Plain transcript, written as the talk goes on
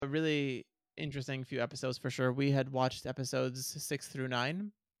really interesting few episodes for sure. We had watched episodes 6 through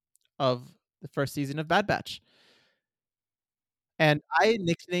 9 of the first season of Bad Batch, and I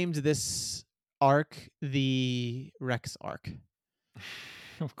nicknamed this arc the Rex arc.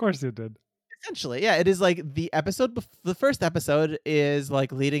 Of course you did. Essentially, yeah, it is like the first episode is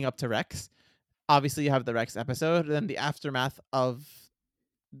like leading up to Rex. Obviously, you have the Rex episode, and then the aftermath of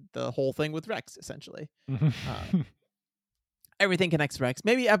the whole thing with Rex, essentially. Uh, Everything connects to Rex.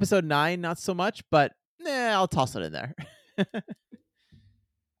 Maybe episode 9, not so much, but I'll toss it in there.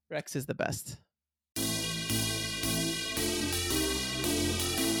 Rex is the best.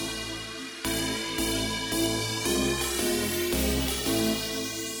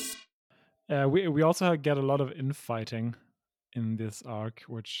 We also get a lot of infighting in this arc,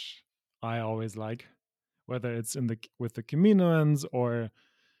 which I always like, whether it's with the Kaminoans or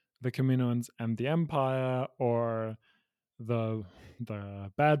the Kaminoans and the Empire or the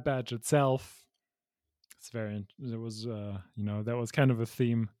Bad Batch itself. It's there was that was kind of a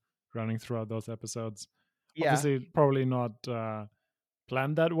theme running throughout those episodes. Yeah. Obviously, probably not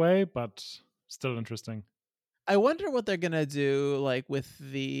planned that way, but still interesting. I wonder what they're gonna do, like with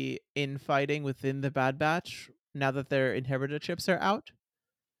the infighting within the Bad Batch now that their inhibitor chips are out.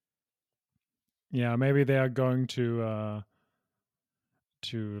 Yeah, maybe they are going to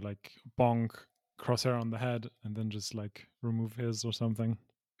like bonk Crosshair on the head and then just like remove his or something.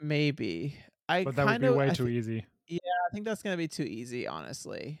 Maybe. But that would be way too easy. Yeah, I think that's gonna be too easy,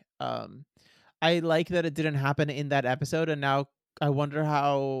 honestly. I like that it didn't happen in that episode, and now I wonder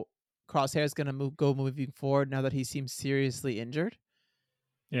how Crosshair is gonna go moving forward now that he seems seriously injured.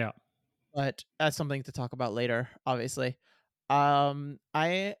 Yeah. But that's something to talk about later, obviously.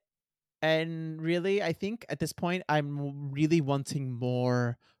 I And really, I think at this point, I'm really wanting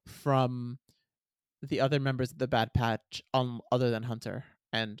more from the other members of the Bad Patch, other than Hunter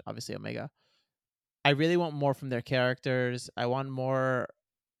and obviously Omega. I really want more from their characters. I want more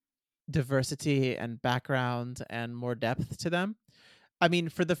diversity and background and more depth to them. I mean,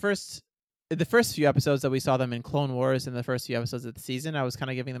 for the first few episodes that we saw them in Clone Wars and the first few episodes of the season, I was kind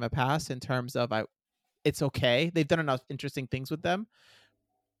of giving them a pass in terms of it's okay. They've done enough interesting things with them,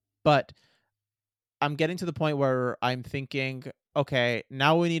 but I'm getting to the point where I'm thinking, okay,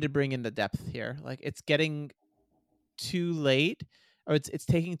 now we need to bring in the depth here. Like it's getting too late, or it's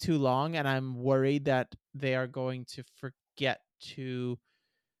taking too long, and I'm worried that they are going to forget to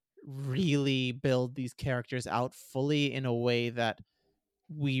really build these characters out fully in a way that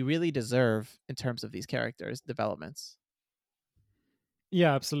we really deserve in terms of these characters' developments.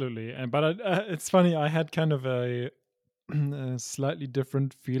 Yeah, absolutely. But it's funny. I had kind of a slightly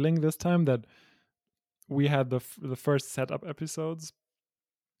different feeling this time, that we had the first setup episodes,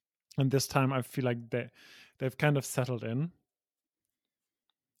 and this time I feel like they've kind of settled in,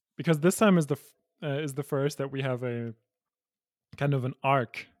 because this time is the first that we have a kind of an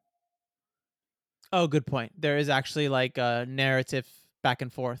arc. Oh, good point. There is actually like a narrative back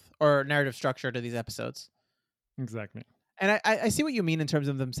and forth or narrative structure to these episodes. Exactly. And I see what you mean in terms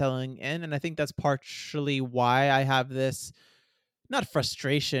of them settling in, and I think that's partially why I have this, not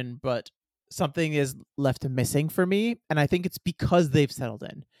frustration, but something is left missing for me, and I think it's because they've settled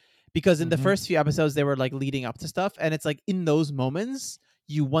in. Because in the first few episodes they were like leading up to stuff, and it's like in those moments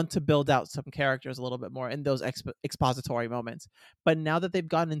you want to build out some characters a little bit more in those expository moments. But now that they've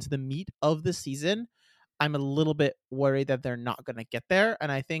gotten into the meat of the season, I'm a little bit worried that they're not going to get there.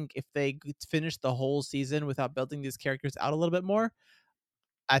 And I think if they finish the whole season without building these characters out a little bit more,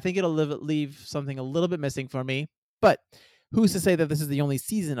 I think it'll leave something a little bit missing for me. But who's to say that this is the only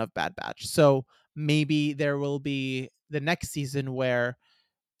season of Bad Batch? So maybe there will be the next season where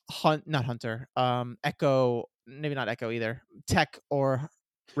not Hunter, Echo, maybe not Echo either, Tech or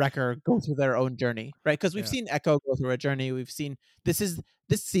Wrecker go through their own journey, right? Because we've seen Echo go through a journey. We've seen this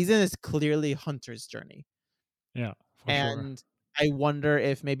season is clearly Hunter's journey. Yeah, for And sure. I wonder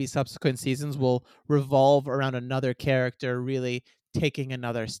if maybe subsequent seasons will revolve around another character really taking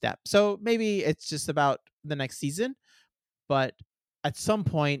another step. So maybe it's just about the next season, but at some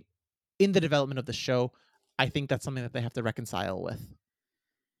point in the development of the show, I think that's something that they have to reconcile with.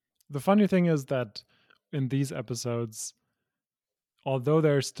 The funny thing is that in these episodes, although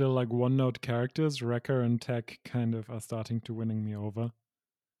they're still like one note characters, Wrecker and Tech kind of are starting to winning me over.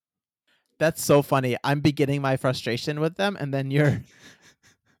 That's so funny. I'm beginning my frustration with them, and then you're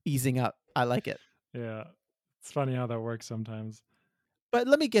easing up. I like it. Yeah, it's funny how that works sometimes. But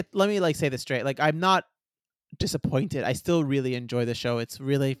let me like say this straight. Like I'm not disappointed. I still really enjoy the show. It's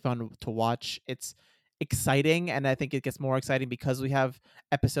really fun to watch. It's exciting, and I think it gets more exciting because we have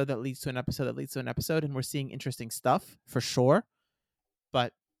episode that leads to an episode that leads to an episode, and we're seeing interesting stuff for sure.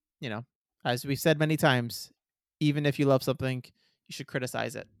 But you know, as we've said many times, even if you love something, you should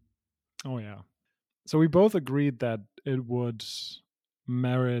criticize it. Oh yeah. So we both agreed that it would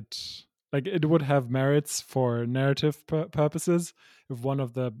merit, like it would have merits for narrative purposes if one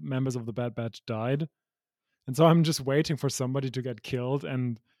of the members of the Bad Batch died. And so I'm just waiting for somebody to get killed.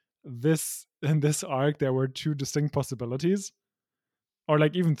 And this in this arc, there were two distinct possibilities, or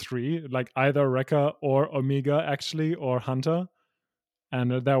like even three, like either Rekka or Omega actually, or Hunter.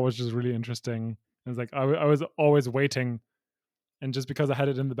 And that was just really interesting. It was like I was always waiting, and just because I had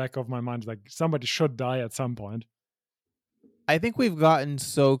it in the back of my mind, like somebody should die at some point. I think we've gotten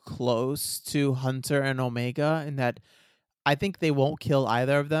so close to Hunter and Omega in that I think they won't kill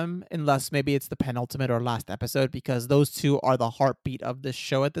either of them unless maybe it's the penultimate or last episode, because those two are the heartbeat of this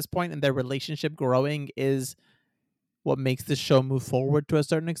show at this point, and their relationship growing is what makes this show move forward to a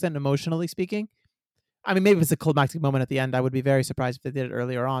certain extent, emotionally speaking. I mean, maybe if it's a climactic moment at the end, I would be very surprised if they did it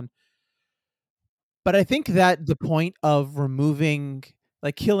earlier on. But I think that the point of removing,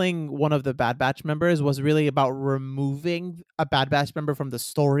 like killing one of the Bad Batch members, was really about removing a Bad Batch member from the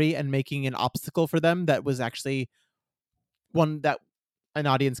story and making an obstacle for them that was actually one that an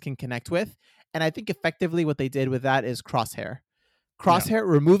audience can connect with. And I think effectively what they did with that is Crosshair.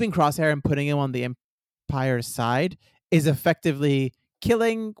 Removing Crosshair and putting him on the Empire's side is effectively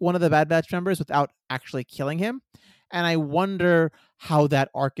killing one of the Bad Batch members without actually killing him. And I wonder how that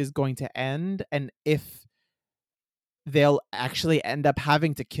arc is going to end, and if they'll actually end up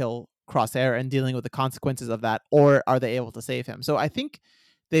having to kill Crosshair and dealing with the consequences of that, or are they able to save him? So I think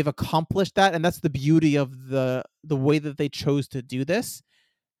they've accomplished that, and that's the beauty of the way that they chose to do this.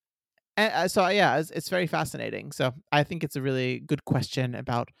 And so yeah, it's very fascinating. So I think it's a really good question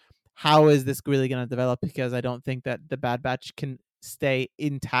about how is this really going to develop, because I don't think that the Bad Batch can stay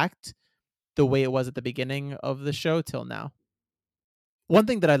intact the way it was at the beginning of the show till now. One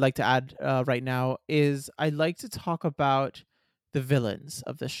thing that I'd like to add right now is I'd like to talk about the villains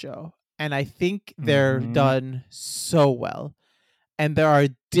of the show. And I think they're done so well. And there are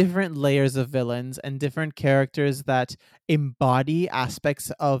different layers of villains and different characters that embody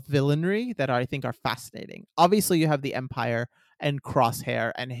aspects of villainry that I think are fascinating. Obviously, you have the Empire and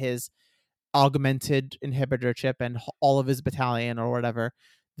Crosshair and his augmented inhibitor chip and all of his battalion or whatever.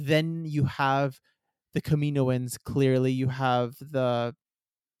 Then you have the Kaminoans. Clearly, you have the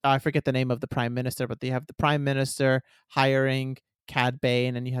I forget the name of the prime minister, but they have the prime minister hiring Cad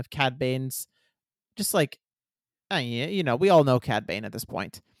Bane, and you have Cad Bane's just like, we all know Cad Bane at this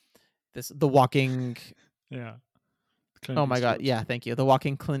point. The walking, Yeah. Clint oh my god, Eastwood. yeah, thank you, the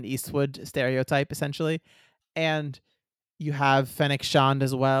walking Clint Eastwood stereotype essentially, and you have Fennec Shand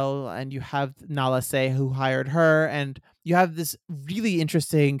as well, and you have Nala Se who hired her, and you have this really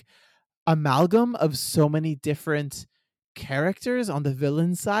interesting amalgam of so many different characters on the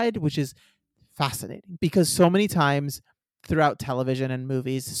villain side, which is fascinating because so many times throughout television and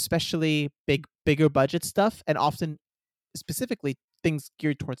movies, especially bigger budget stuff, and often specifically things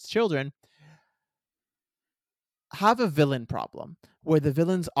geared towards children, have a villain problem where the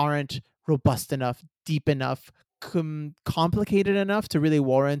villains aren't robust enough, deep enough, complicated enough to really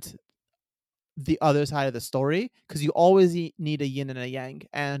warrant the other side of the story, because you always need a yin and a yang,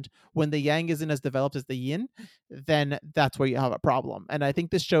 and when the yang isn't as developed as the yin, then that's where you have a problem. And I think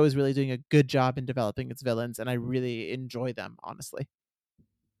this show is really doing a good job in developing its villains, and I really enjoy them, honestly.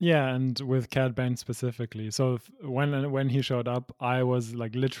 Yeah, and with Cad Bane specifically. So when he showed up, I was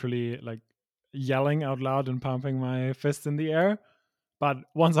like literally like yelling out loud and pumping my fist in the air. But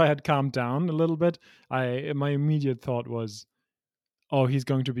once I had calmed down a little bit, my immediate thought was, oh, he's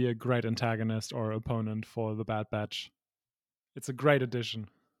going to be a great antagonist or opponent for the Bad Batch. It's a great addition.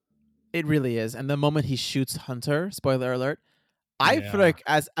 It really is. And the moment he shoots Hunter, spoiler alert, I for Yeah.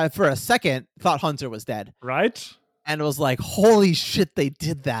 like for a second thought Hunter was dead, Right? and it was like, holy shit, they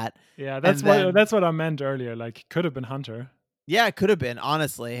did that. Yeah, And then that's what I meant earlier. Like, could have been Hunter. yeah, it could have been,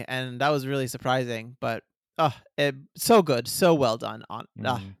 honestly, and that was really surprising. But so good, so well done.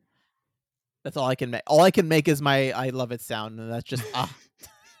 That's all I can make. All I can make is my "I love it" sound, and that's just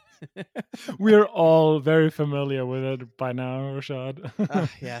We're all very familiar with it by now, Rashad.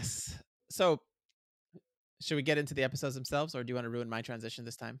 yes. So, should we get into the episodes themselves, or do you want to ruin my transition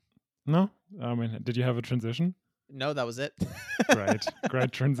this time? No, I mean, did you have a transition? No, that was it.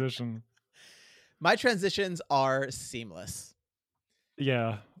 Great transition. My transitions are seamless.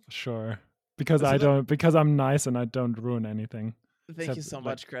 Yeah, sure. Because So because I'm nice and I don't ruin anything. Thank you so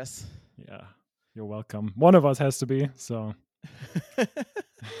much, Chris. Yeah, you're welcome. One of us has to be. So,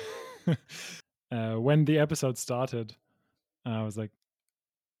 when the episode started, I was like,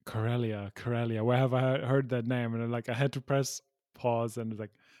 Corellia. Where have I heard that name? And like, I had to press pause and was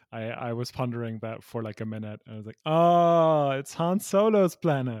like, I was pondering that for like a minute. I was like, oh, it's Han Solo's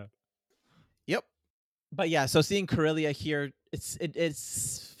planet. Yep. But yeah, so seeing Corellia here,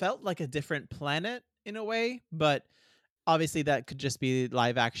 it's felt like a different planet in a way, but obviously that could just be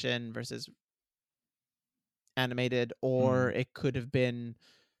live action versus animated, or it could have been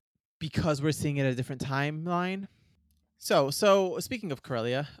because we're seeing it at a different timeline. So speaking of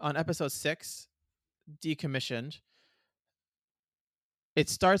Corellia, on episode 6, Decommissioned, it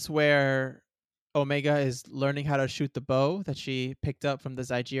starts where Omega is learning how to shoot the bow that she picked up from the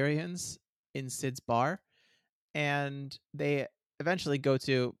Zygerians in Sid's bar, and they eventually go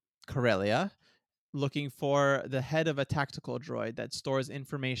to Corellia looking for the head of a tactical droid that stores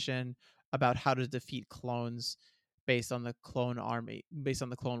information about how to defeat clones based on the clone army, based on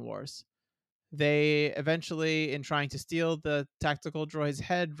the Clone Wars. They eventually, in trying to steal the tactical droid's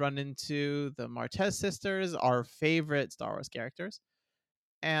head, run into the Martez sisters, our favorite Star Wars characters.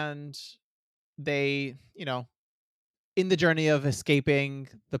 And they, in the journey of escaping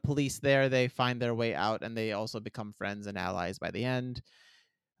the police there, they find their way out and they also become friends and allies by the end.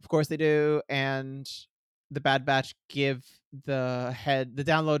 Of course they do. And the Bad Batch give the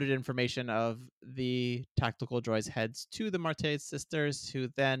downloaded information of the tactical droid's heads to the Martez sisters, who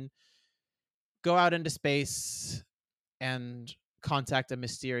then go out into space and contact a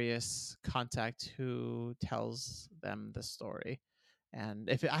mysterious contact who tells them the story. And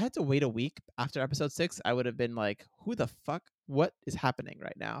if I had to wait a week after episode 6, I would have been like, who the fuck? What is happening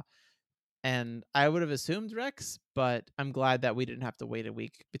right now? And I would have assumed Rex, but I'm glad that we didn't have to wait a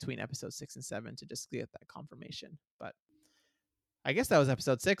week between episode 6 and 7 to just get that confirmation. But I guess that was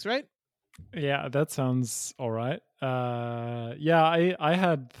episode 6, right? Yeah, that sounds all right. Yeah, I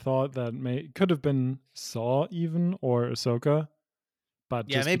had thought that could have been Saw even or Ahsoka, but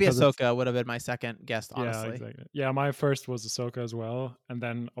Yeah, just maybe because it's Ahsoka would have been my second guess, yeah, honestly. exactly. Yeah, my first was Ahsoka as well, and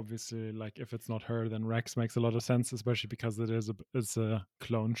then obviously like if it's not her, then Rex makes a lot of sense, especially because it's a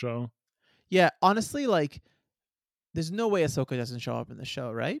clone show. Yeah, honestly, like, there's no way Ahsoka doesn't show up in the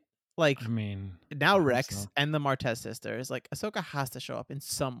show, right? Like, I mean, now I hope Rex so. and the Martez sisters, like, Ahsoka has to show up in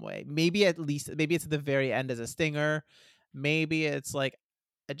some way. Maybe at it's at the very end as a stinger. Maybe it's like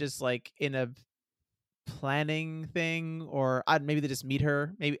just like in a planning thing, or maybe they just meet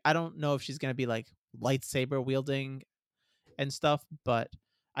her. Maybe I don't know if she's gonna be like lightsaber wielding and stuff, but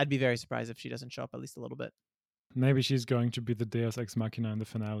I'd be very surprised if she doesn't show up at least a little bit. Maybe she's going to be the Deus Ex Machina in the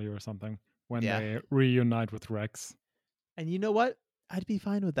finale or something when Yeah, they reunite with Rex. and you know what? I'd be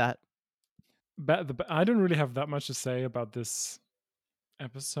fine with that. But I don't really have that much to say about this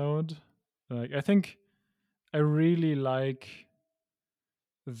episode. Like, I think I really like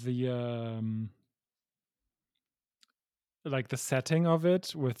the like the setting of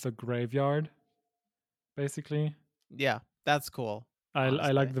it with the graveyard, basically. Yeah, that's cool. I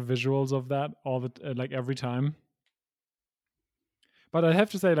like Honestly, the visuals of that all the like every time. But I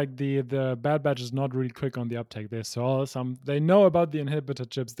have to say, like the Bad Batch is not really quick on the uptake. They know about the inhibitor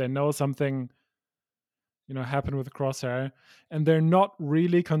chips. They know something, happened with Crosshair, and they're not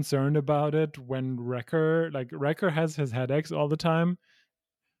really concerned about it when Wrecker has his headaches all the time,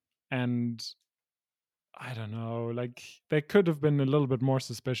 and I don't know, like they could have been a little bit more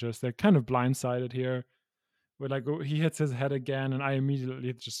suspicious. They're kind of blindsided here. Where like he hits his head again, and I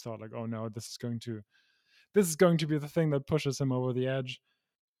immediately just thought like, oh no, this is going to be the thing that pushes him over the edge.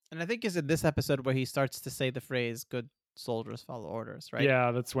 and I think it's in this episode where he starts to say the phrase "good soldiers follow orders," right?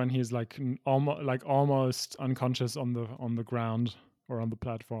 Yeah, that's when he's like almost unconscious on the ground or on the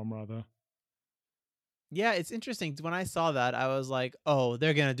platform rather. Yeah, it's interesting. When I saw that, I was like, "Oh,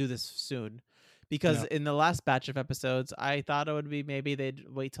 they're gonna do this soon," because Yeah. in the last batch of episodes, I thought it would be maybe they'd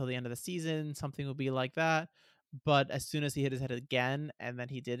wait till the end of the season, something would be like that. But as soon as he hit his head again, and then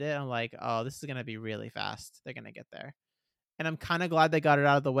he did it, I'm like, "Oh, this is gonna be really fast. They're gonna get there." And I'm kind of glad they got it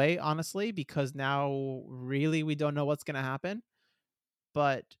out of the way, honestly, because now really we don't know what's gonna happen.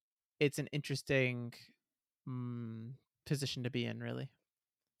 But it's an interesting position to be in, really.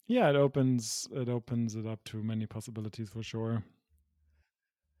 Yeah, it opens it up to many possibilities for sure.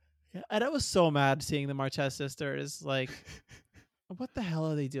 Yeah, and I was so mad seeing the Marquez sisters. Like, what the hell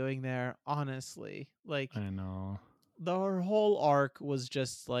are they doing there? Honestly, like, I know. their whole arc was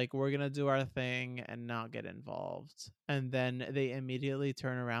just like, we're gonna do our thing and not get involved, and then they immediately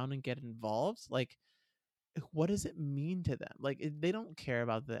turn around and get involved. Like, what does it mean to them? Like, they don't care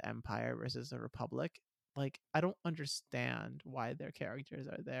about the Empire versus the Republic. Like, I don't understand why their characters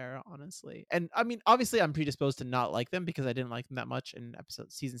are there, honestly. And I mean, obviously, I'm predisposed to not like them because I didn't like them that much in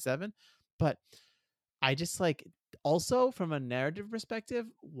season 7. But I just like, also from a narrative perspective,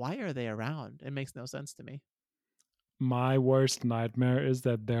 why are they around? It makes no sense to me. my worst nightmare is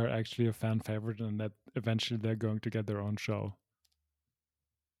that they're actually a fan favorite and that eventually they're going to get their own show.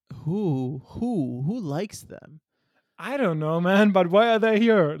 Who likes them? I don't know, man, but why are they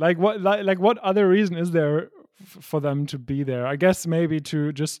here? Like what other reason is there for them to be there? I guess maybe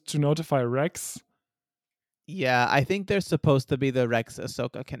to notify Rex. Yeah, I think they're supposed to be the Rex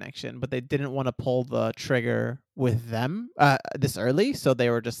Ahsoka connection, but they didn't want to pull the trigger with them this early, so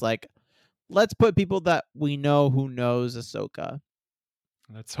they were just like, let's put people that we know who knows Ahsoka.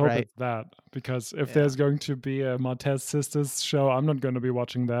 Let's hope Right. it's that, because if Yeah. there's going to be a Martez Sisters show, I'm not going to be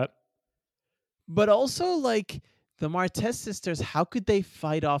watching that. But also, like, the Martez sisters, how could they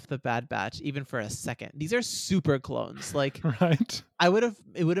fight off the Bad Batch even for a second? These are super clones. Like, Right? it would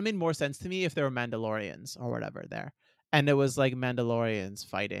have made more sense to me if there were Mandalorians or whatever there. And it was like Mandalorians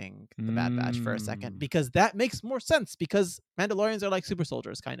fighting the Bad Batch for a second, because that makes more sense, because Mandalorians are like super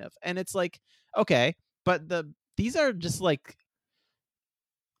soldiers kind of. And it's like, okay, but these are just like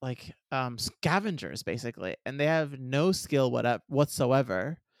scavengers basically, and they have no skill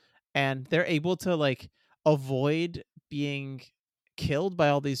whatsoever, and they're able to like avoid being killed by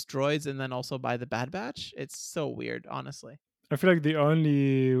all these droids and then also by the Bad Batch. It's so weird, honestly. I feel like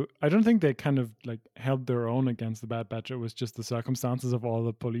I don't think they kind of like held their own against the Bad Batch. It was just the circumstances of all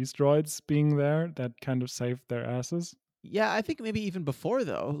the police droids being there that kind of saved their asses. Yeah, I think maybe even before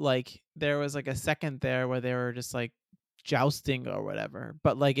though, like there was like a second there where they were just like jousting or whatever.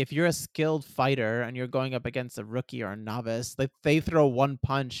 But like if you're a skilled fighter and you're going up against a rookie or a novice, like they throw one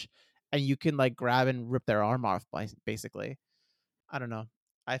punch and you can like grab and rip their arm off basically. I don't know.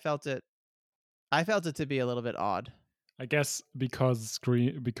 I felt it to be a little bit odd. I guess because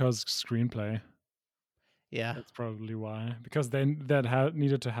screenplay. Yeah. That's probably why. Because then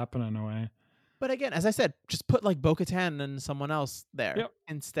needed to happen in a way. But again, as I said, just put like Bo-Katan and someone else there Yep,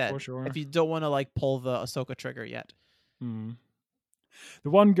 instead. for sure. If you don't want to like pull the Ahsoka trigger yet. The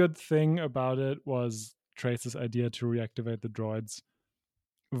one good thing about it was Trace's idea to reactivate the droids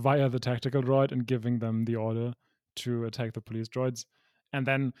via the tactical droid and giving them the order to attack the police droids. And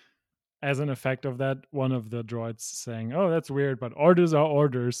then, as an effect of that, one of the droids saying, "Oh, that's weird, but orders are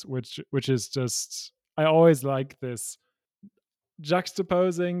orders," which is just, I always like this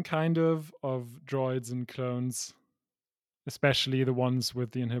juxtaposing kind of droids and clones, especially the ones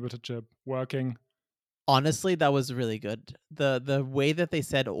with the inhibitor chip working. Honestly, that was really good. The way that they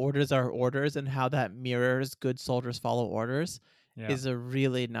said orders are orders and how that mirrors good soldiers follow orders is a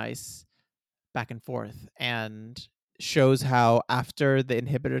really nice back and forth, and shows how after the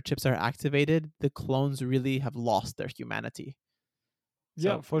inhibitor chips are activated, the clones really have lost their humanity.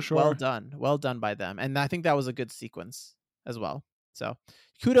 Yeah, So for sure. well done by them. And I think that was a good sequence as well. So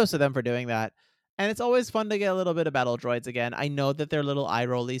kudos to them for doing that. And it's always fun to get a little bit of battle droids again. I know that they're a little eye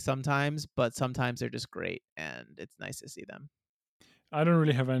rolly sometimes, but sometimes they're just great, and it's nice to see them. I don't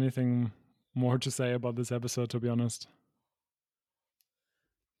really have anything more to say about this episode, to be honest.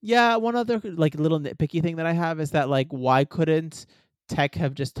 Yeah, one other like little nitpicky thing that I have is that like why couldn't Tech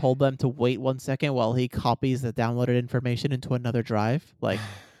have just told them to wait 1 second while he copies the downloaded information into another drive? Like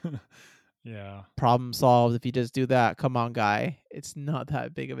yeah. Problem solved if you just do that. Come on, guy. It's not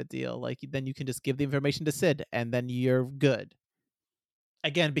that big of a deal. Like then you can just give the information to Sid and then you're good.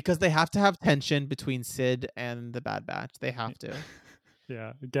 Again, because they have to have tension between Sid and the Bad Batch. They have to.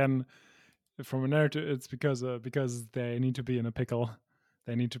 Yeah. Again, from a narrative, it's because they need to be in a pickle.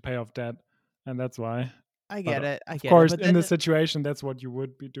 They need to pay off debt, and that's why. I get it. Of course, in this situation, that's what you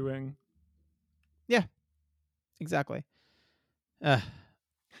would be doing. Yeah, exactly.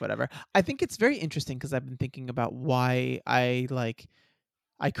 Whatever. I think it's very interesting because I've been thinking about why I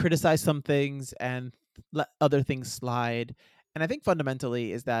criticize some things and let other things slide. And I think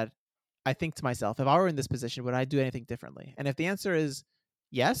fundamentally is that I think to myself, if I were in this position, would I do anything differently? And if the answer is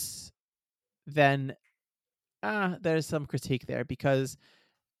yes, then there's some critique there, because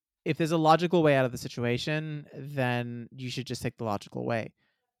if there's a logical way out of the situation, then you should just take the logical way.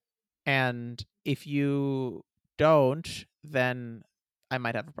 And if you don't, then I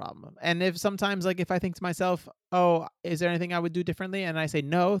might have a problem. And if sometimes, like, if I think to myself, oh, is there anything I would do differently? And I say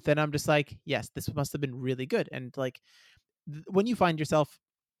no, then I'm just like, yes, this must have been really good. And like, when you find yourself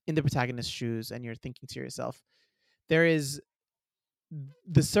in the protagonist's shoes and you're thinking to yourself, there is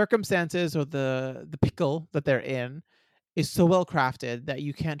the circumstances or the pickle that they're in is so well crafted that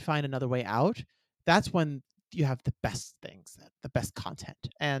you can't find another way out. That's when you have the best things, the best content.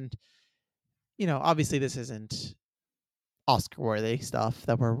 And obviously this isn't Oscar worthy stuff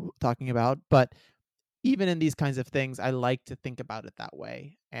that we're talking about, but even in these kinds of things, I like to think about it that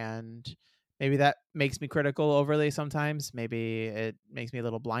way. And maybe that makes me critical overly sometimes. Maybe it makes me a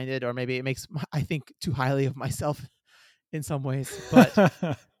little blinded, or maybe it makes I think too highly of myself in some ways,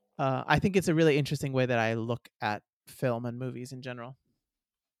 but I think it's a really interesting way that I look at film and movies in general.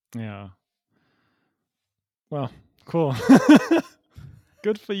 Yeah. Well, cool.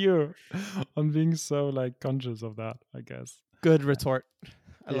 Good for you on being so like conscious of that, I guess. Good retort.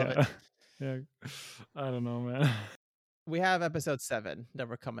 I love it. Yeah. Yeah. I don't know, man. We have episode 7 that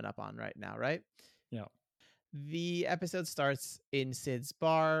we're coming up on right now, right? Yeah. The episode starts in Sid's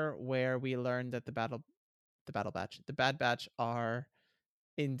bar, where we learn that the Bad Batch are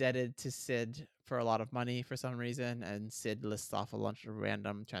indebted to Sid for a lot of money for some reason, and Sid lists off a bunch of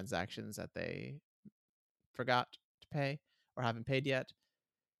random transactions that they forgot to pay or haven't paid yet.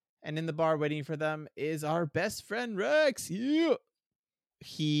 And in the bar waiting for them is our best friend Rex. Yeah.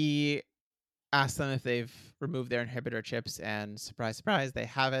 He asks them if they've removed their inhibitor chips, and surprise, surprise, they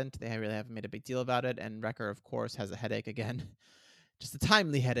haven't. They really haven't made a big deal about it. And Wrecker, of course, has a headache again. Just a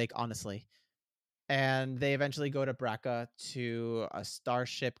timely headache, honestly. And they eventually go to Braca to a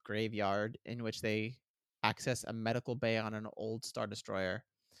starship graveyard in which they access a medical bay on an old Star Destroyer.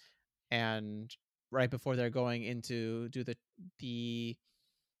 And right before they're going into do the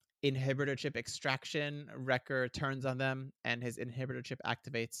inhibitor chip extraction, Wrecker turns on them and his inhibitor chip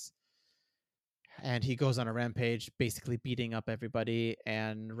activates. And he goes on a rampage, basically beating up everybody.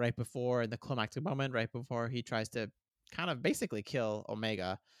 And right before, in the climactic moment, right before he tries to kind of basically kill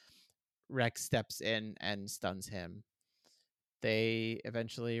Omega, Rex steps in and stuns him. They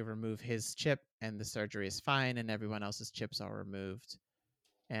eventually remove his chip, and the surgery is fine, and everyone else's chips are removed.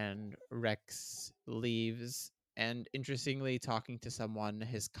 And Rex leaves, and interestingly, talking to someone,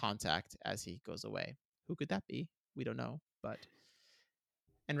 his contact, as he goes away. Who could that be? We don't know, but.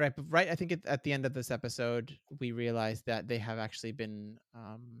 And right, I think at the end of this episode, we realize that they have actually been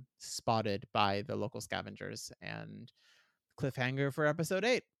spotted by the local scavengers, and cliffhanger for episode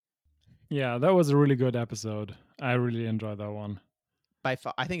 8. Yeah, that was a really good episode. I really enjoyed that one. By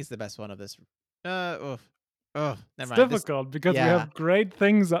far, I think it's the best one of this. Never It's mind. difficult because we have great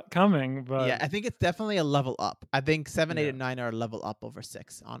things coming, but yeah, I think it's definitely a level up. I think 7, 8, Yeah. and 9 are a level up over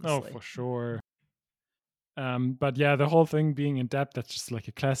 6. Honestly, oh, for sure. But yeah, the whole thing being in depth, that's just like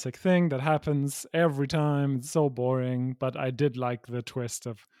a classic thing that happens every time. It's so boring, but I did like the twist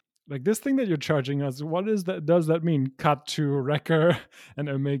of like this thing that you're charging us. What is that? Does that mean cut to Wrecker and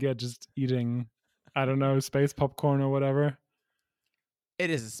Omega just eating, I don't know, space popcorn or whatever?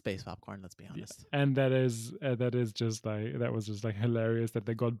 It is a space popcorn. Let's be honest. And that is just like that was just like hilarious that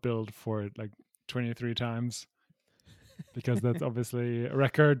they got billed for it like 23 times. Because that's obviously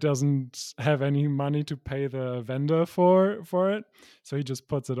Wrecker doesn't have any money to pay the vendor for it, so he just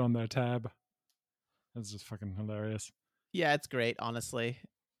puts it on their tab. It's just fucking hilarious. Yeah, it's great. Honestly,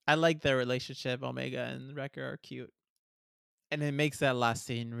 I like their relationship. Omega and Wrecker are cute, and it makes that last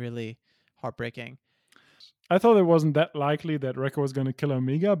scene really heartbreaking. I thought it wasn't that likely that Wrecker was going to kill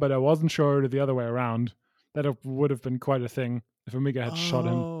Omega, but I wasn't sure the other way around. That it would have been quite a thing if Omega had shot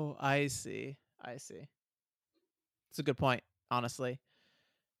him. Oh, I see. It's a good point, honestly.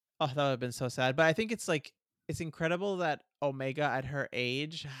 Oh, that would have been so sad. But I think it's incredible that Omega at her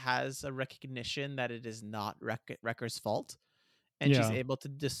age has a recognition that it is not Wrecker's fault. And she's Yeah. able to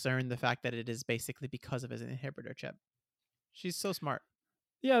discern the fact that it is basically because of his inhibitor chip. She's so smart.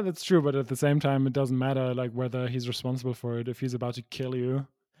 Yeah, that's true, but at the same time, it doesn't matter like whether he's responsible for it if he's about to kill you.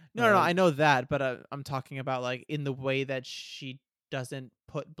 No, I know that, but I'm talking about like in the way that she doesn't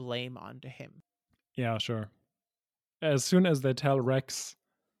put blame onto him. Yeah, sure. As soon as they tell Rex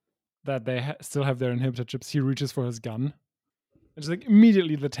that they still have their inhibitor chips, he reaches for his gun. It's like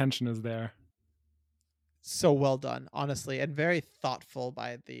immediately the tension is there. So well done, honestly, and very thoughtful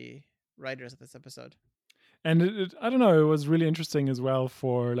by the writers of this episode. And I don't know, it was really interesting as well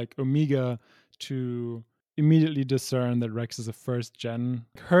for like Omega to immediately discern that Rex is a first gen.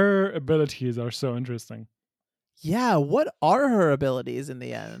 Her abilities are so interesting. Yeah, what are her abilities in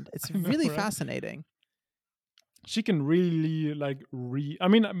the end? It's really right? fascinating. She can really like I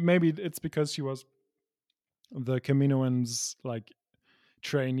mean, maybe it's because she was the Kaminoans like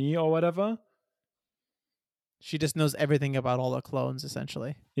trainee or whatever. She just knows everything about all the clones,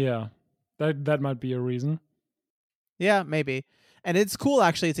 essentially. Yeah, that might be a reason. Yeah, maybe. And it's cool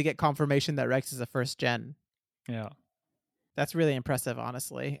actually to get confirmation that Rex is a first gen. Yeah, that's really impressive,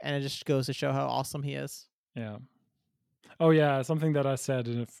 honestly, and it just goes to show how awesome he is. Yeah. Oh yeah, something that I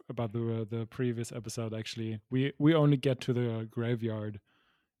said about the previous episode. Actually, we only get to the graveyard,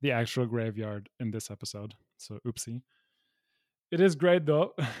 the actual graveyard in this episode. So oopsie. It is great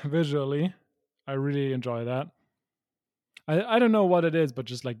though, visually. I really enjoy that. I don't know what it is, but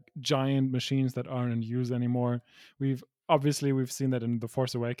just like giant machines that aren't in use anymore. We've seen that in The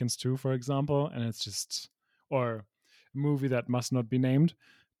Force Awakens too, for example, and it's just or movie that must not be named,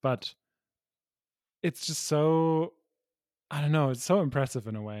 but it's just so, I don't know, it's so impressive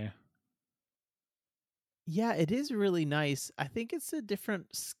in a way. Yeah, it is really nice. I think it's a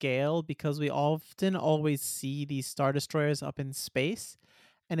different scale because we often always see these Star Destroyers up in space,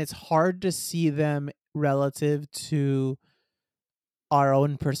 and it's hard to see them relative to our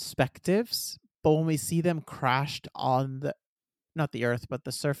own perspectives. But when we see them crashed on the not the Earth, but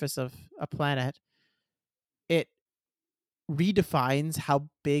the surface of a planet, it redefines how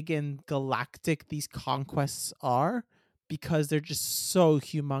big and galactic these conquests are because they're just so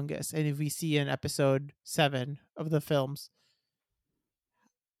humongous. And if we see in episode 7 of the films,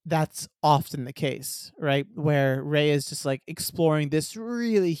 that's often the case, right? Where Rey is just like exploring this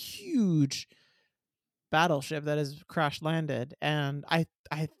really huge battleship that has crash landed, and I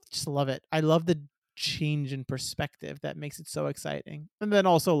just love it. I love the change in perspective that makes it so exciting. And then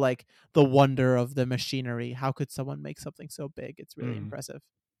also like the wonder of the machinery. How could someone make something so big? It's really Mm. impressive.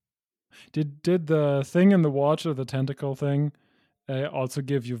 Did the thing in the water, the tentacle thing, also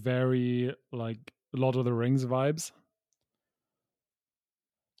give you very like Lord of the Rings vibes?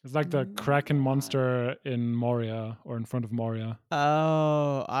 It's like the Kraken Not. monster in Moria, or in front of Moria.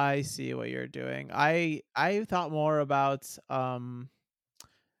 Oh, I see what you're doing. I thought more about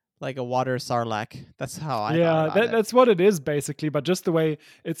like a water sarlacc. That's how I thought Yeah, about it. that's what it is basically. But just the way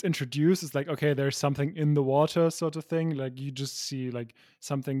it's introduced is like, okay, there's something in the water, sort of thing. Like you just see like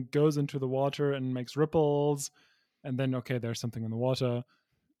something goes into the water and makes ripples, and then okay, there's something in the water,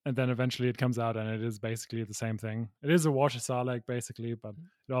 and then eventually it comes out and it is basically the same thing. It is a water sarlacc basically, but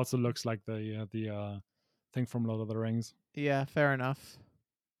it also looks like the thing from Lord of the Rings. Yeah, fair enough.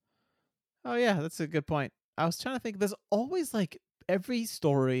 Oh yeah, that's a good point. I was trying to think. There's always like every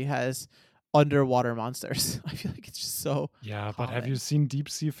story has underwater monsters. I feel like it's just so Yeah, but have you common. seen Deep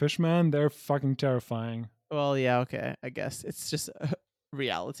Sea Fishman? They're fucking terrifying. Well, yeah, okay. I guess it's just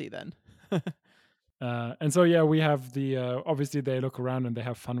reality then. And so yeah, we have the obviously they look around and they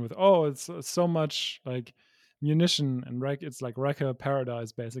have fun with, oh, it's so much like munition and it's like Wrecker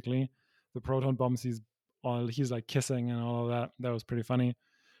paradise basically. The proton bombs he's like kissing and all of that. That was pretty funny.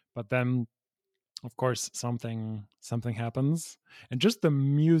 But then of course something happens, and just the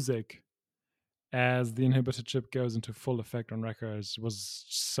music as the inhibitor chip goes into full effect on Wrecker was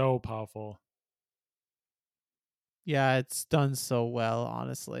so powerful. Yeah, it's done so well,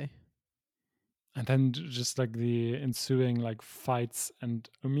 honestly. And then just like the ensuing like fights, and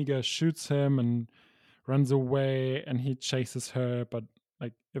Omega shoots him and runs away, and he chases her, but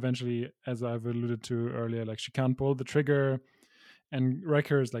like eventually, as I've alluded to earlier, like she can't pull the trigger, and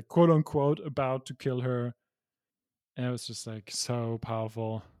Wrecker is like quote unquote about to kill her, and it was just like so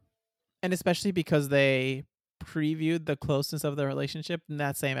powerful. And especially because they previewed the closeness of their relationship in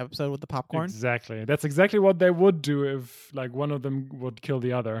that same episode with the popcorn. Exactly, that's exactly what they would do if like one of them would kill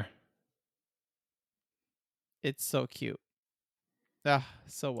the other. It's so cute. Ah,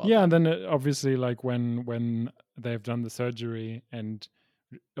 so well Yeah, and done. then obviously like when they've done the surgery and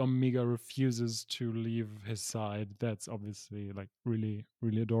Omega refuses to leave his side, that's obviously like really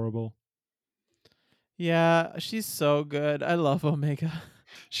really adorable. Yeah, she's so good. I love Omega.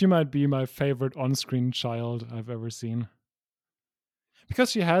 She might be my favorite on-screen child I've ever seen, because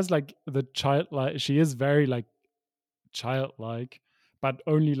she has like the childlike, she is very like childlike, but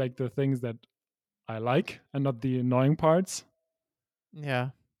only like the things that I like and not the annoying parts.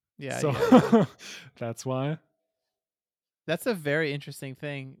 Yeah. Yeah, So yeah, yeah. that's why. That's a very interesting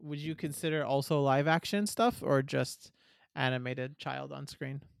thing. Would you consider also live action stuff or just animated child on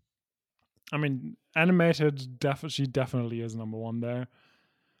screen? I mean, animated, she definitely is number one there.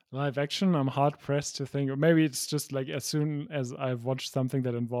 Live action, I'm hard pressed to think. Or maybe it's just like as soon as I've watched something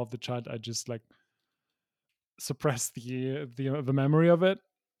that involved the child, I just like suppress the memory of it.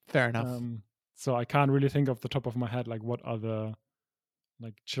 Fair enough. Um, so I can't really think off the top of my head like what other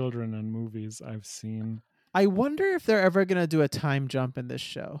like children and movies I've seen. I wonder if they're ever going to do a time jump in this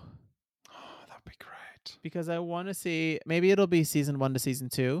show Oh, that'd be great. because I want to see, maybe it'll be season 1 to season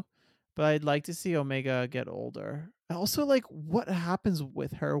 2, but I'd like to see Omega get older. Also, like, what happens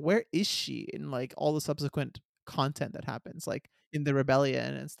with her? Where is she in like all the subsequent content that happens, like in the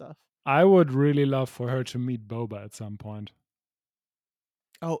rebellion and stuff? I would really love for her to meet Boba at some point.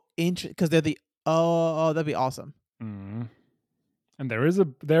 Oh, interesting. Because they're the oh, that'd be awesome. Mm. And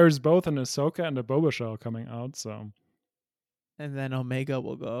there's both an Ahsoka and a Boba show coming out, so And then Omega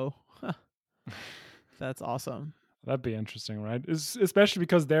will go. That's awesome. that'd be interesting, right? Especially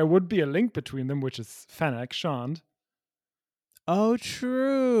because there would be a link between them, which is Fennec Shand. Oh,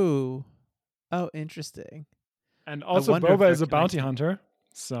 true. Oh, interesting. And I also wonder if Boba they're is a bounty connected. hunter. Yeah,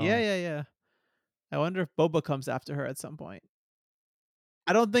 So yeah, yeah. I wonder if Boba comes after her at some point.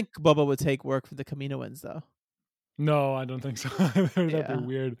 I don't think Boba would take work for the Kaminoans though. No, I don't think so. That'd be Yeah.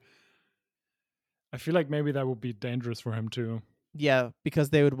 weird. I feel like maybe that would be dangerous for him too. Yeah, because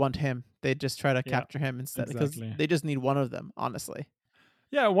they would want him. They'd just try to Yeah, capture him instead because exactly. they just need one of them, honestly.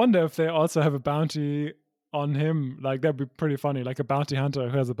 Yeah, I wonder if they also have a bounty on him. Like that'd be pretty funny. Like a bounty hunter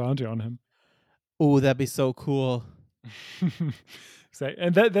who has a bounty on him. Oh, that'd be so cool. And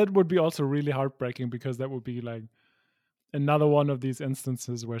that would be also really heartbreaking because that would be like another one of these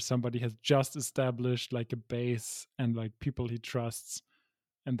instances where somebody has just established like a base and like people he trusts,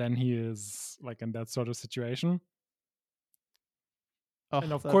 and then he is like in that sort of situation. Oh,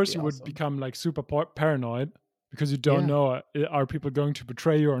 And of that'd course be you would awesome. become like super paranoid because you don't Yeah. know are people going to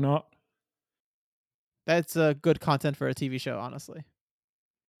betray you or not. That's good content for a TV show, honestly.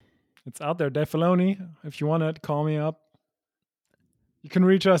 It's out there, Dave Filoni. If you want it, call me up. You can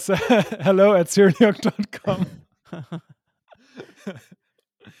reach us hello@syriac.com.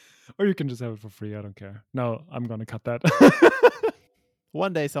 Or you can just have it for free. I don't care. No, I'm going to cut that.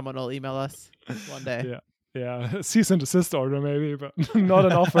 One day someone will email us. One day. Yeah. Yeah. Cease and desist order, maybe, but not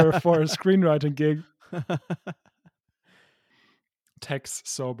an offer for a screenwriting gig. Tex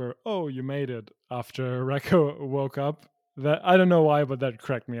sober. Oh, you made it after Rekko woke up. That I don't know why, but that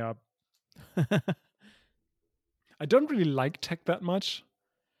cracked me up. I don't really like Tech that much,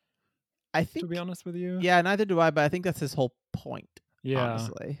 I think, to be honest with you. yeah, neither do I, but I think that's his whole point. Yeah.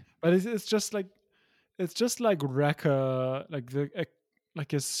 Honestly. But it's just like Rekka,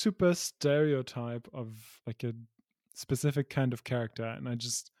 like a super stereotype of like a specific kind of character, and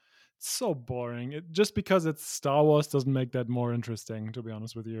it's so boring. Just because it's Star Wars doesn't make that more interesting, to be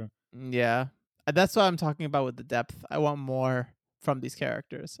honest with you. Yeah. That's what I'm talking about with the depth. I want more from these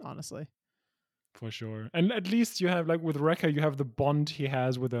characters, honestly. For sure. And at least you have, like with Rekka, you have the bond he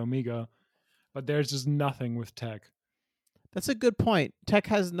has with Omega, but there's just nothing with Tech. That's a good point. Tech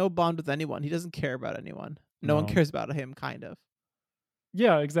has no bond with anyone. He doesn't care about anyone. No one No. cares about him, kind of.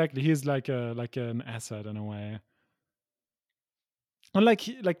 Yeah, exactly. He's like an asset in a way. Unlike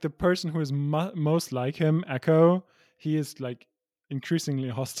like the person who is most like him, Echo, he is like increasingly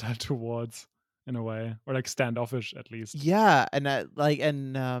hostile towards in a way, or like standoffish at least. Yeah, and a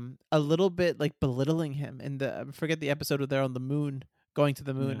little bit like belittling him in the I forget the episode where they're on the moon, going to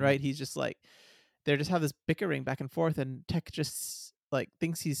the moon, Yeah. right? He's just like they just have this bickering back and forth, and Tech just like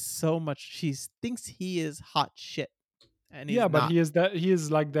thinks he's so much. Thinks he is hot shit, and he's Yeah, but not. he is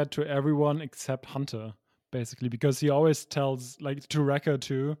like that to everyone except Hunter, basically, because he always tells like to Rekka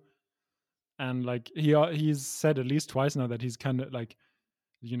too, and like he's said at least twice now that he's kind of like,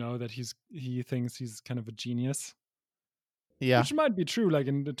 that he thinks he's kind of a genius. Yeah, Which might be true, like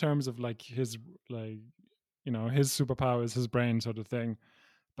in the terms of like his like his superpower is his brain sort of thing.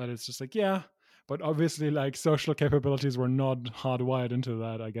 But it's just like, yeah, but obviously like social capabilities were not hardwired into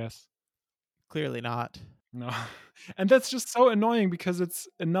that, I guess. clearly not. No. And that's just so annoying because it's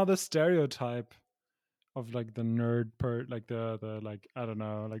another stereotype of like the nerd like the like I don't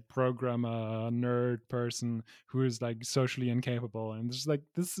know, like programmer nerd person who is like socially incapable, and just like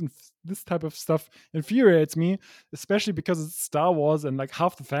this type of stuff infuriates me, especially because it's Star Wars and like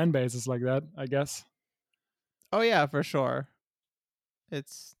half the fan base is like that, I guess. Oh yeah, for sure.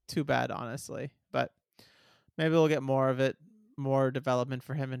 It's too bad, honestly, but maybe we'll get more of it, more development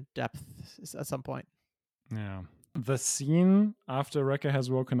for him in depth at some point. Yeah. The scene after Rekka has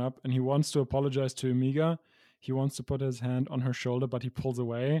woken up and he wants to apologize to Omega, he wants to put his hand on her shoulder, but he pulls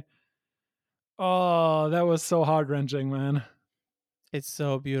away. Oh, that was so heart-wrenching, man. It's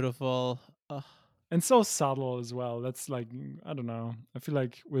so beautiful. Ugh. And so subtle as well. That's like, I don't know. I feel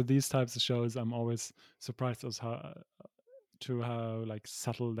like with these types of shows, I'm always surprised as how like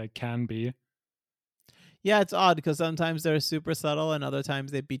subtle they can be. Yeah, it's odd because sometimes they're super subtle and other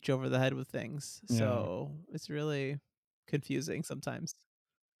times they beat you over the head with things. So it's really confusing sometimes.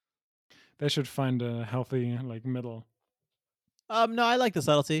 They should find a healthy like middle. No, I like the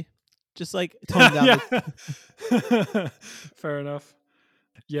subtlety. Just like tone down. Fair enough.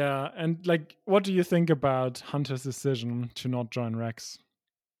 Yeah, and like, what do you think about Hunter's decision to not join Rex?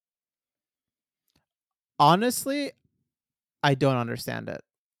 Honestly, I don't understand it.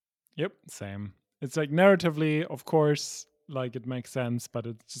 Yep, same. It's like narratively, of course, like it makes sense, but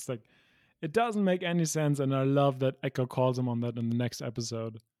it's just like it doesn't make any sense. And I love that Echo calls him on that in the next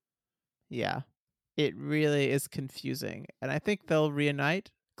episode. Yeah, it really is confusing, and I think they'll reunite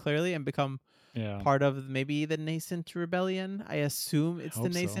clearly and become part of maybe the nascent rebellion. I assume it's the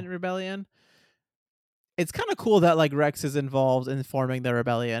nascent rebellion. It's kind of cool that like Rex is involved in forming the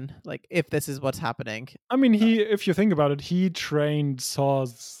rebellion. Like if this is what's happening. I mean, if you think about it, he trained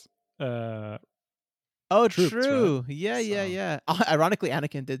Saw's Oh, troops, right? true. Yeah, yeah, So yeah. Ironically,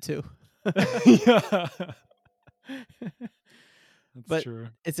 Anakin did too. yeah, that's But true.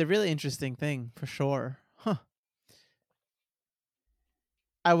 it's a really interesting thing for sure. Huh.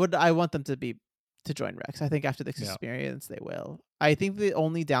 I want them to join Rex. I think after this Yeah. experience they will. I think the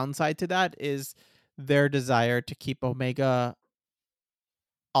only downside to that is their desire to keep Omega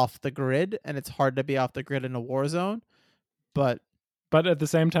off the grid, and it's hard to be off the grid in a war zone. But But at the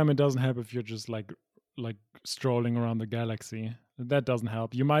same time, it doesn't help if you're just like strolling around the galaxy. That doesn't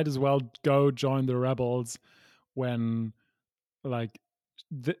help. You might as well go join the rebels when like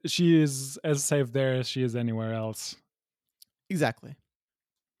she is as safe there as she is anywhere else. exactly.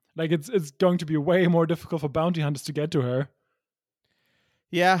 Like it's going to be way more difficult for bounty hunters to get to her.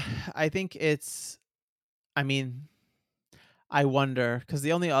 Yeah, I think it's I mean, I wonder because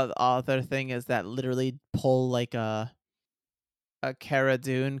the only other thing is that literally pull like a Cara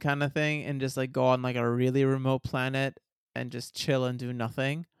Dune kind of thing and just like go on like a really remote planet and just chill and do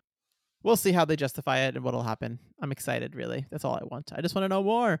nothing. We'll see how they justify it and what'll happen. I'm excited, really. That's all I want. I just want to know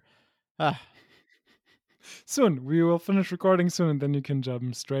more. Ah, Soon we will finish recording soon, and then you can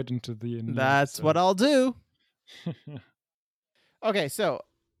jump straight into the new that's what episode. I'll do. Okay, so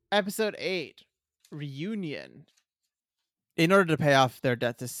episode 8 Reunion. In order to pay off their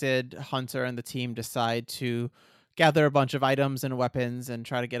debt to Sid, Hunter and the team decide to gather a bunch of items and weapons and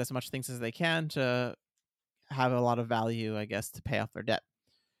try to get as much things as they can to have a lot of value, I guess, to pay off their debt.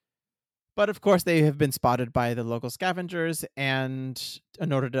 But of course, they have been spotted by the local scavengers, and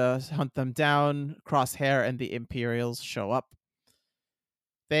in order to hunt them down, Crosshair and the Imperials show up.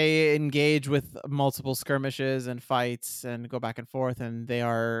 They engage with multiple skirmishes and fights and go back and forth, and they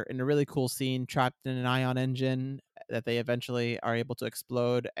are in a really cool scene trapped in an ion engine that they eventually are able to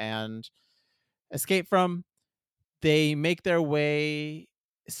explode and escape from. They make their way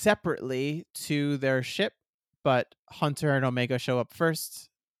separately to their ship, but Hunter and Omega show up first,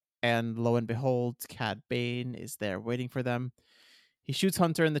 and lo and behold, Cad Bane is there waiting for them. He shoots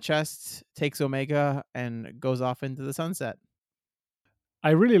Hunter in the chest, takes Omega, and goes off into the sunset.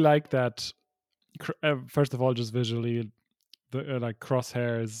 I really like that. First of all, just visually, the like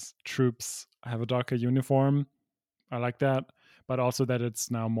Crosshair's troops have a darker uniform. I like that, but also that it's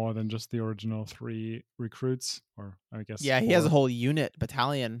now more than just the original 3 recruits, or I guess Yeah, he has a 4. whole unit,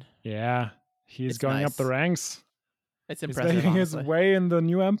 battalion. Yeah, he's It's going up the nice. ranks. It's He's impressive, making his honestly. way in the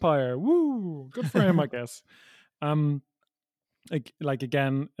new empire. Woo! Good for him, I guess. Um, like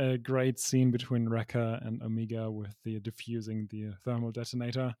again, a great scene between Rekka and Omega with the diffusing the thermal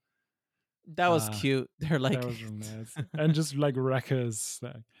detonator. That was Uh, cute. They're that like, was real nice. And just like Rekka's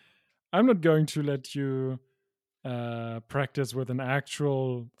like, I'm not going to let you practice with an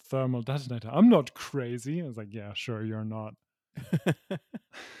actual thermal detonator. I'm not crazy. I was like, yeah, sure, you're not.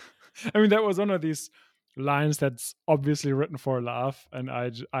 I mean, that was one of these lines that's obviously written for a laugh, and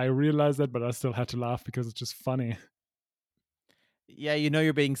I realized that, but I still had to laugh because it's just funny. yeah, you know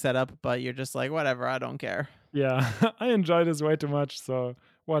you're being set up, but you're just like, whatever, I don't care. Yeah, I enjoy this way too much, so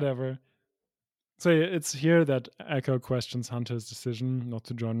whatever. So yeah, it's here that Echo questions Hunter's decision not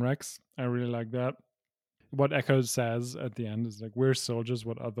to join Rex. I really like that. What Echo says at the end is like, "We're soldiers.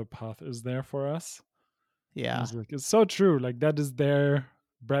 What other path is there for us?" And Yeah. it's like, it's so true. Like that is their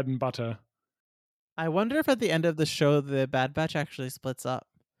bread and butter. I wonder if at the end of the show the Bad Batch actually splits up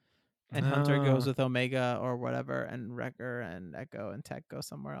and Hunter goes Ah, with Omega or whatever, and Wrecker and Echo and Tech go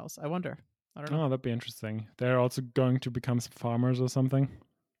somewhere else. I wonder. I don't know. oh, that'd be interesting. They're also going to become some farmers or something.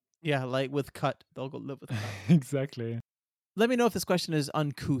 Yeah, like with Cut, they'll go live with Cut. Exactly. Let me know if this question is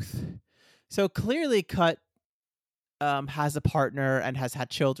uncouth. So clearly, Cut has a partner and has had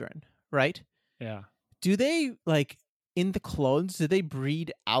children, right? Yeah. Do they like in the clones? Do they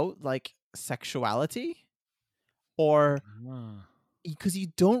breed out like sexuality, or Ah. because you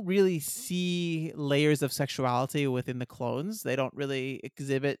don't really see layers of sexuality within the clones? They don't really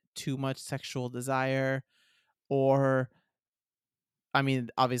exhibit too much sexual desire, or I mean,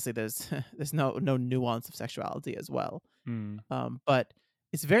 obviously there's there's no nuance of sexuality as well. Mm. But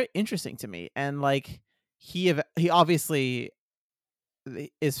it's very interesting to me, and like he obviously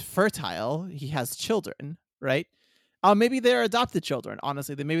is fertile. He has children, right? Maybe they're adopted children.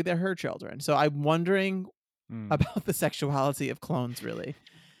 Honestly, maybe they're her children. So I'm wondering Mm. about the sexuality of clones. Really,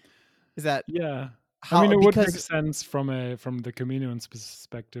 is that Yeah. I mean, how? it would make Because sense from the chameleon's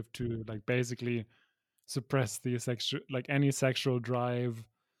perspective to like basically suppress the sexual like any sexual drive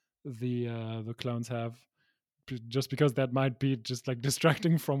the clones have, just because that might be just like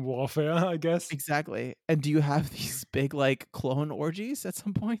distracting from warfare, I guess. exactly. And do you have these big like clone orgies at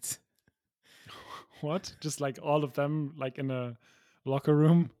some point? What? Just like all of them like in a locker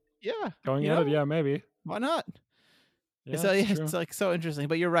room Yeah, going you at it? know, Yeah, maybe. Why not? Yeah, So it's yeah, true. it's like so interesting.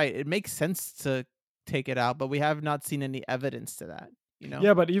 But you're right. It makes sense to take it out, but we have not seen any evidence to that. You know.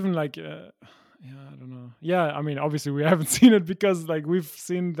 Yeah, but even like, yeah, I don't know. Yeah, I mean, obviously we haven't seen it because like we've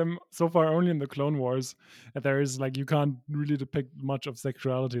seen them so far only in the Clone Wars, and there is like you can't really depict much of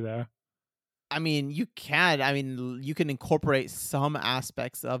sexuality there. I mean, you can. I mean, you can incorporate some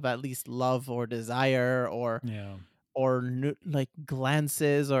aspects of at least love or desire Yeah. or like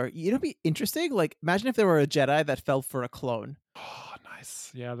glances or it'd be interesting. Like, imagine if there were a Jedi that fell for a clone, Oh,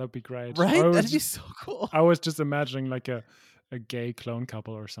 nice. Yeah, that'd be great. right? That'd be so cool. I was just imagining like a gay clone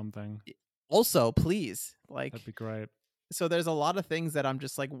couple or something. Also, please, That'd like, be great. so there's a lot of things that I'm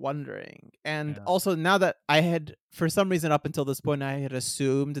just like wondering. And Yeah. also now that I had for some reason up until this point I had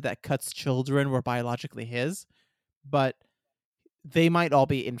assumed that Cut's children were biologically his, but they might all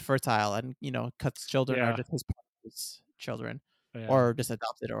be infertile and Cut's children are Yeah. just his partner's children Yeah. or just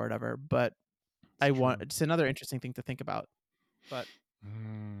adopted or whatever. But It's true. it's another interesting thing to think about. But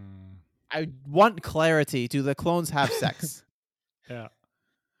Mm. I want clarity. Do the clones have sex? Yeah.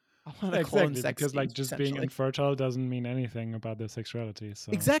 I want a clone Exactly, sex because scene, like just being essentially. infertile doesn't mean anything about their sexuality.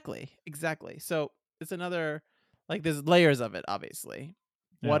 So Exactly. So it's another like there's layers of it, obviously.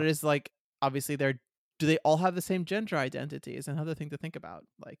 What yeah, is like obviously they're do they all have the same gender identity is another thing to think about.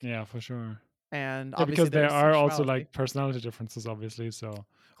 Like yeah, for sure. and Yeah, obviously because there there is are also sexuality. like personality differences, obviously. So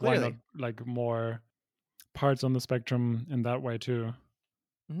why not Clearly. like more parts on the spectrum in that way too?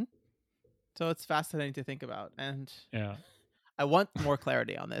 Mhm. So it's fascinating to think about. And Yeah, I want more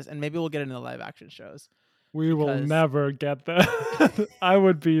clarity on this. And maybe we'll get into the live action shows. we will Because never get that. I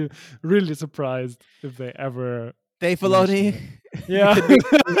would be really surprised if they ever Dave mention Filoni, it. you Yeah. could be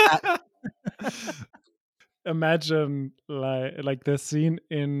that. Imagine like the scene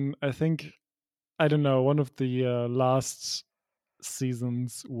in I think I don't know one of the last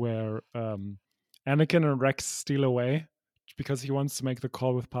seasons where Anakin and Rex steal away because he wants to make the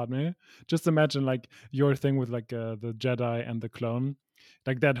call with Padme. Just imagine like your thing with like the Jedi and the clone,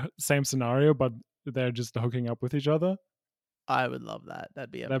 like that same scenario, but they're just hooking up with each other. I would love that.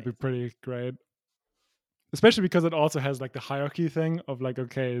 That'd be That'd be amazing. pretty great. Especially because it also has like the hierarchy thing of like,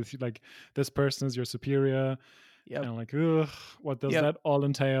 okay, if like this person is your superior, Yep. and like, ugh, what does Yep. that all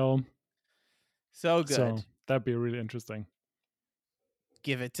entail? So So good. that'd be really interesting.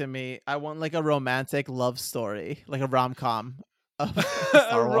 Give it to me. I want like a romantic love story, like a rom com of A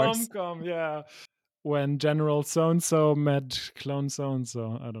Star rom Wars. com, yeah. When General so and so met clone so and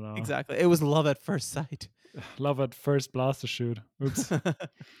so. I don't know. Exactly. It was love at first sight. Love at first blaster shoot. Oops.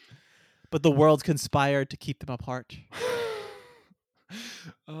 But the world conspired to keep them apart.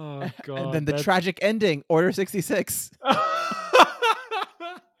 Oh And then god, the that tragic ending, Order 66.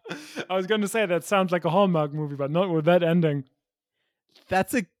 I was going to say that sounds like a Hallmark movie, but not with that ending.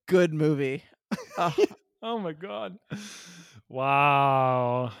 That's a good movie. Oh my god.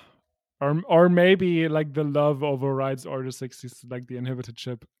 Wow. Or maybe like the love overrides Order 60, like the inhibited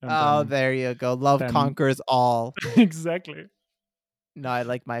chip, and Oh, there you go. Love then conquers all. exactly. No, I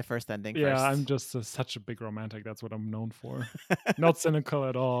like my first ending Yeah, I'm first. just such a big romantic. That's what I'm known for. Not cynical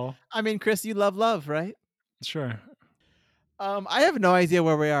at all. I mean, Chris, you love love, right? Sure. I have no idea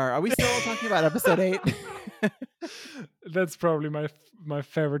where we are. Are we still talking about episode 8? That's probably my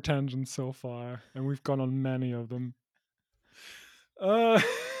favorite tangent so far, and we've gone on many of them. Uh,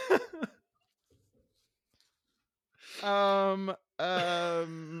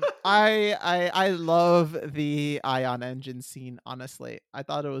 I love the ion engine scene, honestly. I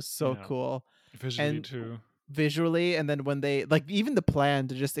thought it was so yeah, cool. visually And too. visually, and then when they like even the plan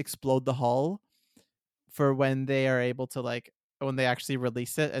to just explode the hull for when they are able to like when they actually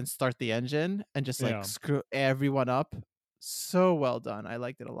release it and start the engine and just like Yeah, screw everyone up. So well done. I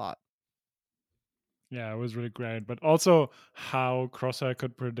liked it a lot. yeah, it was really great. But also how Crosshair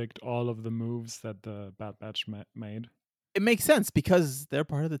could predict all of the moves that the Bad Batch made. It makes sense because they're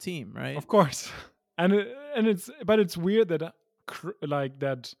part of the team, right? Of course, and it's weird that like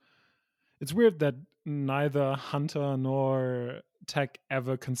that. It's weird that neither Hunter nor Tech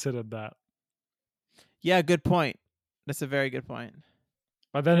ever considered that. Yeah, good point. That's a very good point.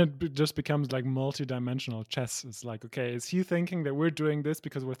 But then it just becomes like multi-dimensional chess. It's like, okay, is he thinking that we're doing this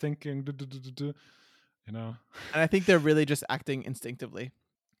because we're thinking, you know? And I think they're really just acting instinctively.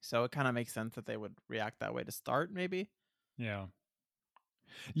 So it kind of makes sense that they would react that way to start, maybe. Yeah.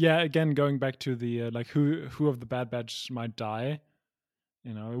 Yeah. Again, going back to the like who of the Bad Batch might die.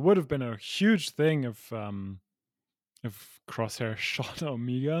 You know, it would have been a huge thing if Crosshair shot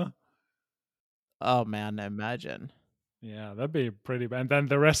Omega. Oh man, imagine. Yeah, that'd be pretty bad. And then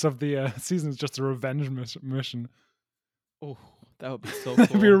the rest of the season is just a revenge mission. Oh, that would be so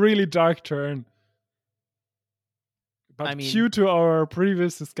That'd be a cool. really dark turn. But I mean, due to our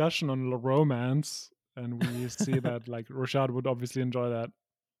previous discussion on romance, and we see that like Rashad would obviously enjoy that.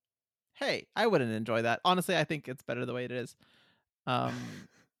 hey, I wouldn't enjoy that. Honestly, I think it's better the way it is. Um,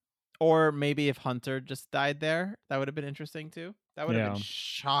 or maybe if Hunter just died there, that would have been interesting too. That would have been Yeah.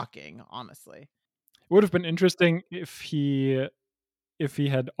 shocking, honestly. It would have been interesting if he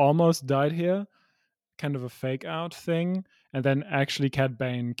had almost died here, kind of a fake out thing, and then actually Cad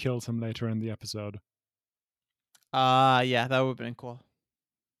Bane kills him later in the episode. Yeah, that would have been cool.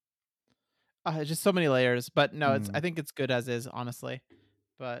 Just so many layers, but no, I think it's good as is, honestly.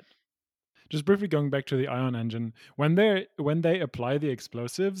 But just briefly going back to the ion engine, when they apply the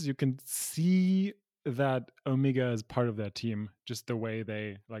explosives, you can see that Omega is part of their team. Just the way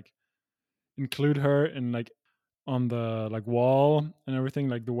they like include her in like on the like wall and everything,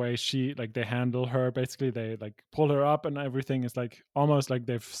 like the way she like they handle her. Basically, they like pull her up and everything is like almost like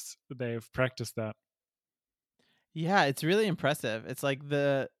they've practiced that. yeah, it's really impressive. It's like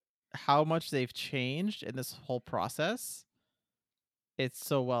how much they've changed in this whole process. It's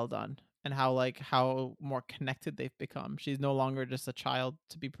so well done. And how more connected they've become. She's no longer just a child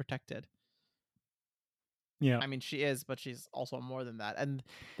to be protected. Yeah. I mean, she is, but she's also more than that. And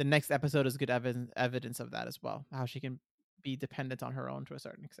the next episode is good evidence of that as well. How she can be dependent on her own to a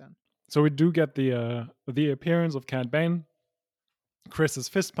certain extent. So we do get the appearance of Cad Bane. Chris is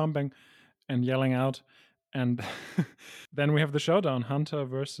fist pumping and yelling out, and then we have the showdown: Hunter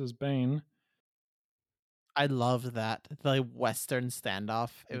versus Bane. I loved that, the Western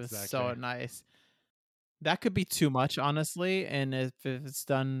standoff. It was so nice. That could be too much, honestly, and if it's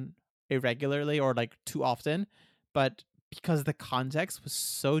done irregularly or like too often, but because the context was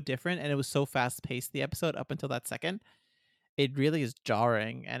so different and it was so fast paced, the episode up until that second, it really is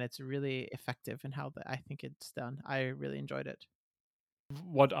jarring and it's really effective in how I think it's done. I really enjoyed it.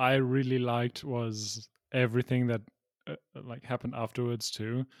 What I really liked was everything that like happened afterwards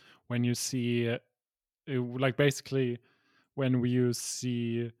too. When you see, like basically, when you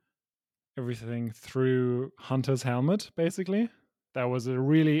see everything through Hunter's helmet, basically, that was a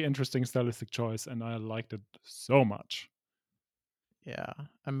really interesting stylistic choice, and I liked it so much. Yeah,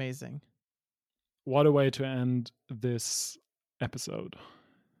 amazing. What a way to end this episode.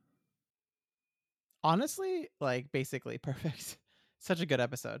 Honestly, like basically perfect. Such a good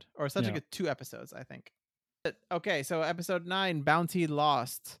episode, or such a good 2 episodes, I think. Okay, so episode 9, Bounty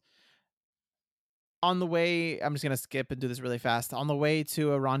Lost. On the way, I'm just gonna skip and do this really fast. On the way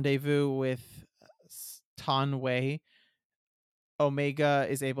to a rendezvous with Tan Wei, Omega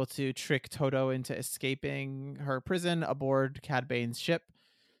is able to trick Toto into escaping her prison aboard Cad Bane's ship.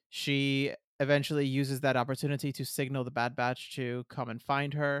 She eventually uses that opportunity to signal the Bad Batch to come and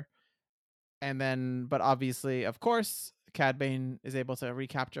find her. And then, but obviously, of course, Cad Bane is able to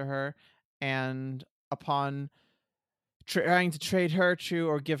recapture her. And upon trying to trade her to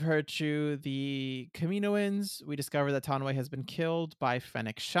or give her to the Kaminoans, we discover that Tanway has been killed by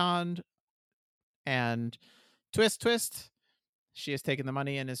Fennec Shand. And twist, she has taken the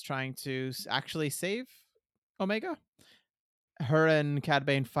money and is trying to actually save Omega. Her and Cad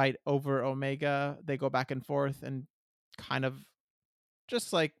Bane fight over Omega. They go back and forth and kind of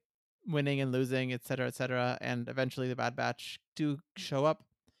just like winning and losing, etc., etc. And eventually the Bad Batch do show up,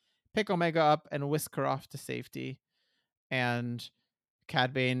 pick Omega up, and whisk her off to safety. And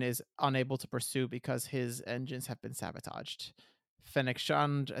Cad Bane is unable to pursue because his engines have been sabotaged. Fennec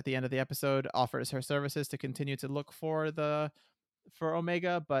Shand at the end of the episode offers her services to continue to look for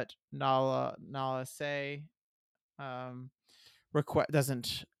Omega, but Nala Se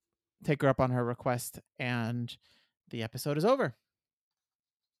doesn't take her up on her request, and the episode is over.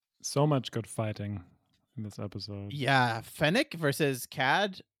 So much good fighting in this episode. Yeah, Fennec versus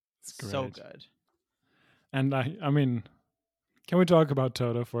Cad, it's so good. And I mean, can we talk about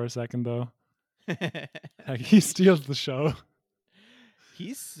Toto for a second though? Like, he steals the show.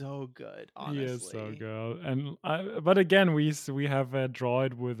 He's so good, honestly. He is so good. And but again, we have a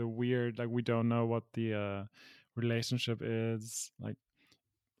droid with a weird, like, we don't know what the relationship is. Like,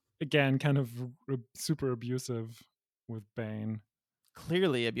 again, kind of super abusive with Bane.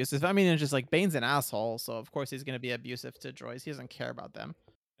 Clearly abusive. I mean, it's just like Bane's an asshole, so of course he's going to be abusive to droids. He doesn't care about them.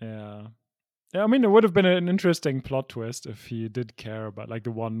 Yeah. I mean, it would have been an interesting plot twist if he did care about, like,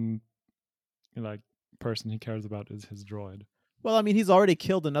 the one like person he cares about is his droid. Well, I mean, he's already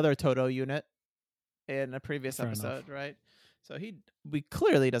killed another Toto unit in a previous Fair episode, enough. right? So we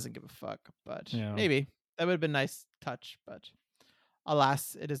clearly doesn't give a fuck, but maybe that would have been a nice touch, but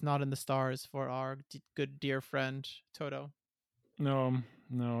alas, it is not in the stars for our good dear friend Toto. No,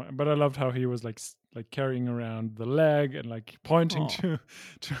 but I loved how he was like like carrying around the leg and like pointing Oh,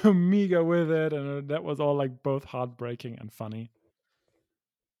 to Omega with it, and that was all like both heartbreaking and funny.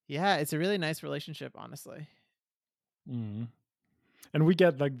 yeah, it's a really nice relationship, honestly. Mm. And we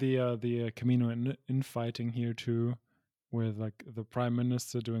get like the Camino infighting here too, with like the prime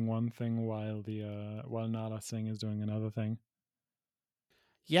minister doing one thing while while Nala Singh is doing another thing.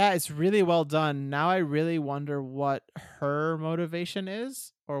 Yeah, it's really well done. Now I really wonder what her motivation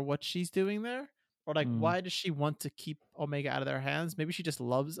is or what she's doing there. Or like Mm. why does she want to keep Omega out of their hands? Maybe she just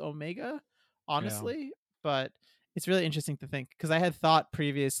loves Omega, Yeah. honestly. But it's really interesting to think because I had thought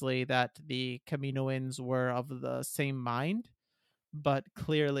previously that the Kaminoans were of the same mind, but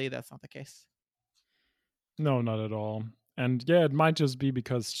clearly that's not the case. No, not at all. And yeah, it might just be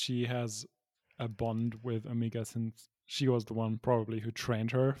because she has a bond with Omega since she was the one probably who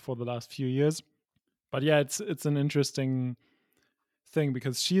trained her for the last few years. But yeah, it's an interesting thing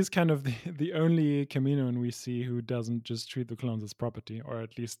because she is kind of the only Kaminoan we see who doesn't just treat the clones as property, or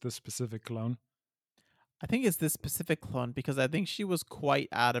at least this specific clone. I think it's this specific clone because I think she was quite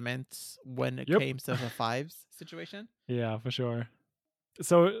adamant when it Yep. came to the fives situation. Yeah, for sure.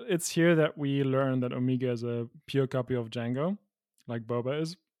 So it's here that we learn that Omega is a pure copy of Django, like Boba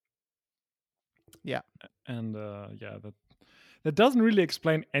is. Yeah. And yeah, that doesn't really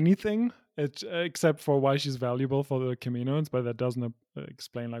explain anything, except for why she's valuable for the Kaminoans, but that doesn't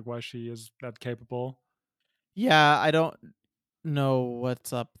explain like why she is that capable. Yeah, I don't know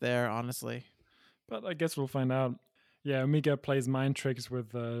what's up there, honestly. But I guess we'll find out. Yeah, Omega plays mind tricks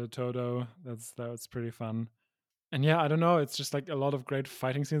with Todo. That's pretty fun. And yeah, I don't know. It's just like a lot of great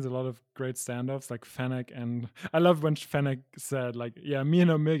fighting scenes, a lot of great standoffs, like Fennec. And I love when Fennec said, like, yeah, me and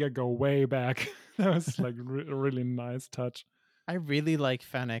Omega go way back. That was like a really nice touch. I really like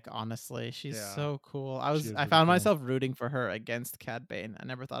Fennec, honestly. She's Yeah, so cool. she is I really found cool. myself rooting for her against Cad Bane. I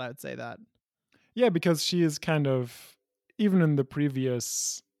never thought I would say that. Yeah, because she is kind of, even in the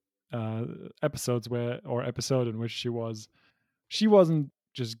previous uh, episodes or episode in which she wasn't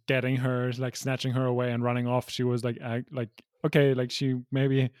just getting her, like snatching her away and running off. She was like okay, like she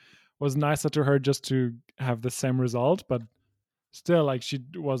maybe was nicer to her just to have the same result, but still, like she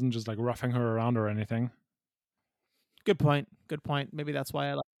wasn't just like roughing her around or anything. Good point. Good point. Maybe that's why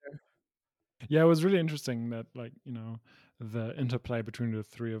I like her. Yeah, it was really interesting that, like, the interplay between the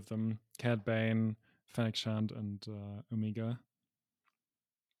three of them, Cad Bane, Fennec Shand, and Omega.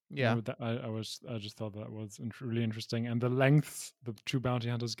 Yeah. I just thought that was really interesting, and the lengths the two bounty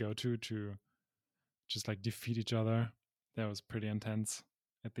hunters go to just like defeat each other, that was pretty intense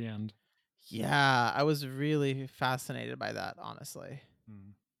at the end. Yeah, I was really fascinated by that, honestly.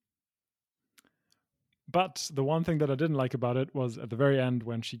 Mm. But the one thing that I didn't like about it was at the very end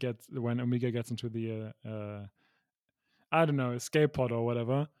when Omega gets into the I don't know, escape pod or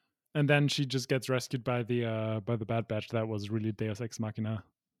whatever, and then she just gets rescued by the Bad Batch. That was really Deus Ex Machina.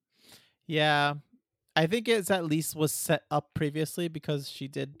 Yeah. I think it's at least was set up previously because she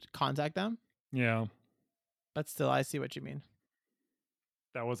did contact them. Yeah, But still, I see what you mean.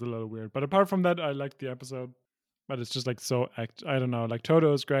 that was a little weird. But apart from that, I liked the episode. But it's just like I don't know, like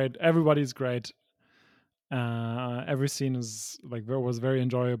Toto is great, everybody's great. Every scene is like was very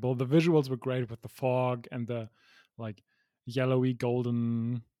enjoyable. The visuals were great with the fog and the like yellowy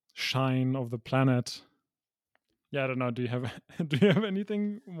golden shine of the planet. Yeah, I don't know. Do you have do you have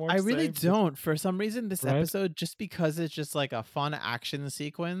anything more I to really say? don't. For some reason, this Right? episode, just because it's just like a fun action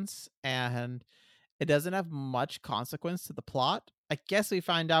sequence and it doesn't have much consequence to the plot. I guess we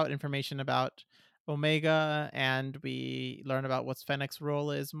find out information about Omega and we learn about what Fennec's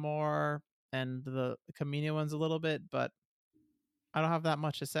role is more and the Camino ones a little bit, but I don't have that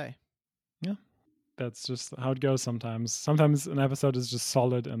much to say. Yeah. That's just how it goes sometimes. Sometimes an episode is just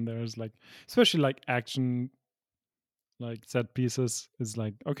solid and there's like, especially like action, like set pieces is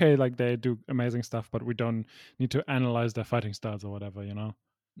like, okay, like they do amazing stuff, but we don't need to analyze their fighting styles or whatever, you know?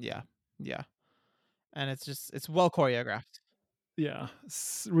 Yeah. Yeah. And it's well choreographed. Yeah,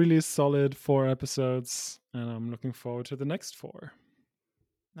 really solid 4 episodes, and I'm looking forward to the next 4.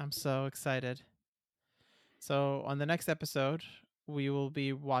 I'm so excited. So, on the next episode, we will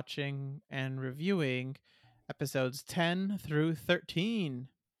be watching and reviewing episodes 10 through 13.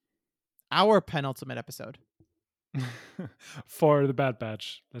 Our penultimate episode. For the Bad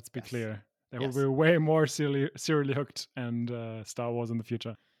Batch, let's be Yes. clear. There will Yes. be way more serially hooked and Star Wars in the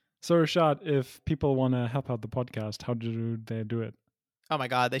future. So, Rashad, if people want to help out the podcast, how do they do it? Oh my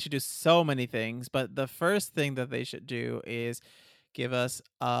God, they should do so many things. But the first thing that they should do is give us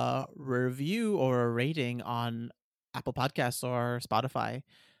a review or a rating on Apple Podcasts or Spotify.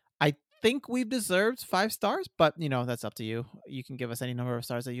 I think we've deserved 5 stars, but that's up to you. You can give us any number of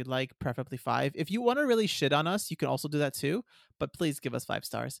stars that you'd like, preferably 5. If you want to really shit on us, you can also do that too, but please give us 5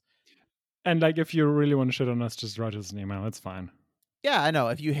 stars. And like, if you really want to shit on us, just write us an email. It's fine. Yeah, I know.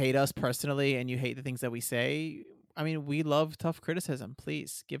 If you hate us personally and you hate the things that we say, I mean, we love tough criticism.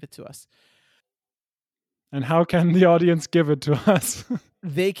 Please give it to us. And how can the audience give it to us?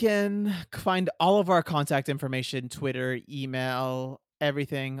 They can find all of our contact information, Twitter, email,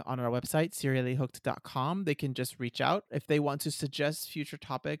 everything on our website, seriallyhooked.com. They can just reach out if they want to suggest future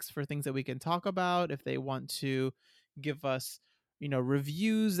topics for things that we can talk about, if they want to give us,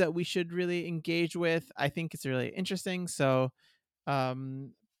 reviews that we should really engage with. I think it's really interesting. So,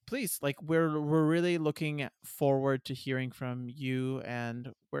 please, like, we're really looking forward to hearing from you,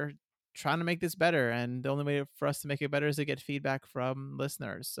 and we're trying to make this better, and the only way for us to make it better is to get feedback from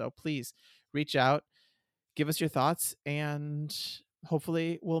listeners. So please reach out, give us your thoughts, and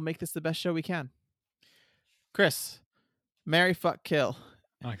hopefully we'll make this the best show we can. Chris, marry, fuck, kill.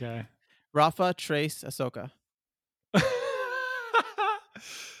 Okay. Rafa, Trace, Ahsoka.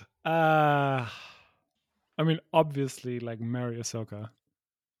 I mean, obviously, like, marry Ahsoka.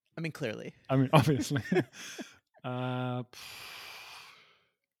 I mean, clearly. I mean, obviously.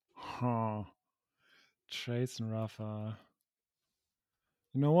 Trace and Rafa.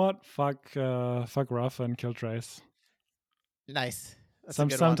 You know what? Fuck Rafa and kill Trace. Nice. That's a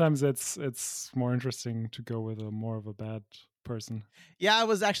good one. Sometimes it's more interesting to go with more of a bad person. Yeah, I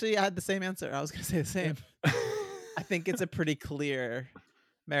had the same answer. I was gonna say the same. I think it's a pretty clear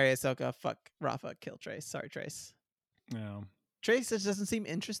marry Ahsoka, fuck Rafa, kill Trace. Sorry, Trace. Yeah. Trace just doesn't seem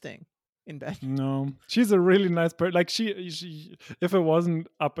interesting in bed. No, she's a really nice person. Like, she if it wasn't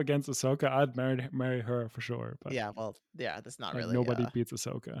up against Ahsoka, I'd marry her for sure. But yeah, well, yeah, that's not like, really nobody beats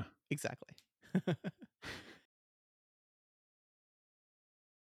Ahsoka. Exactly.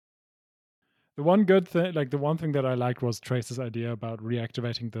 The one good thing, like the one thing that I liked, was Trace's idea about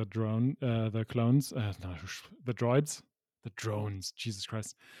reactivating the clones, the droids, the drones. Jesus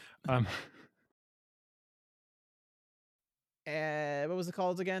Christ. What was it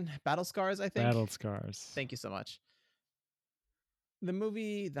called again? Battle Scars, I think. Battle Scars. Thank you so much. Not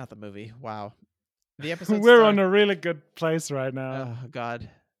the movie. Wow. The episode. We're on a really good place right now. Oh God,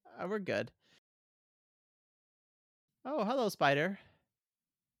 we're good. Oh, hello, spider.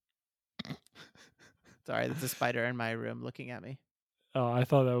 Sorry, there's a spider in my room looking at me. Oh, I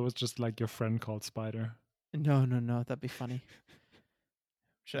thought that was just like your friend called Spider. No, that'd be funny.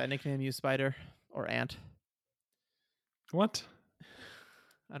 Should I nickname you Spider or Ant? What?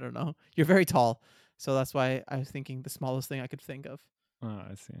 I don't know. You're very tall, so that's why I was thinking the smallest thing I could think of. Oh,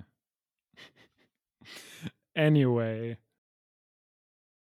 I see. Anyway,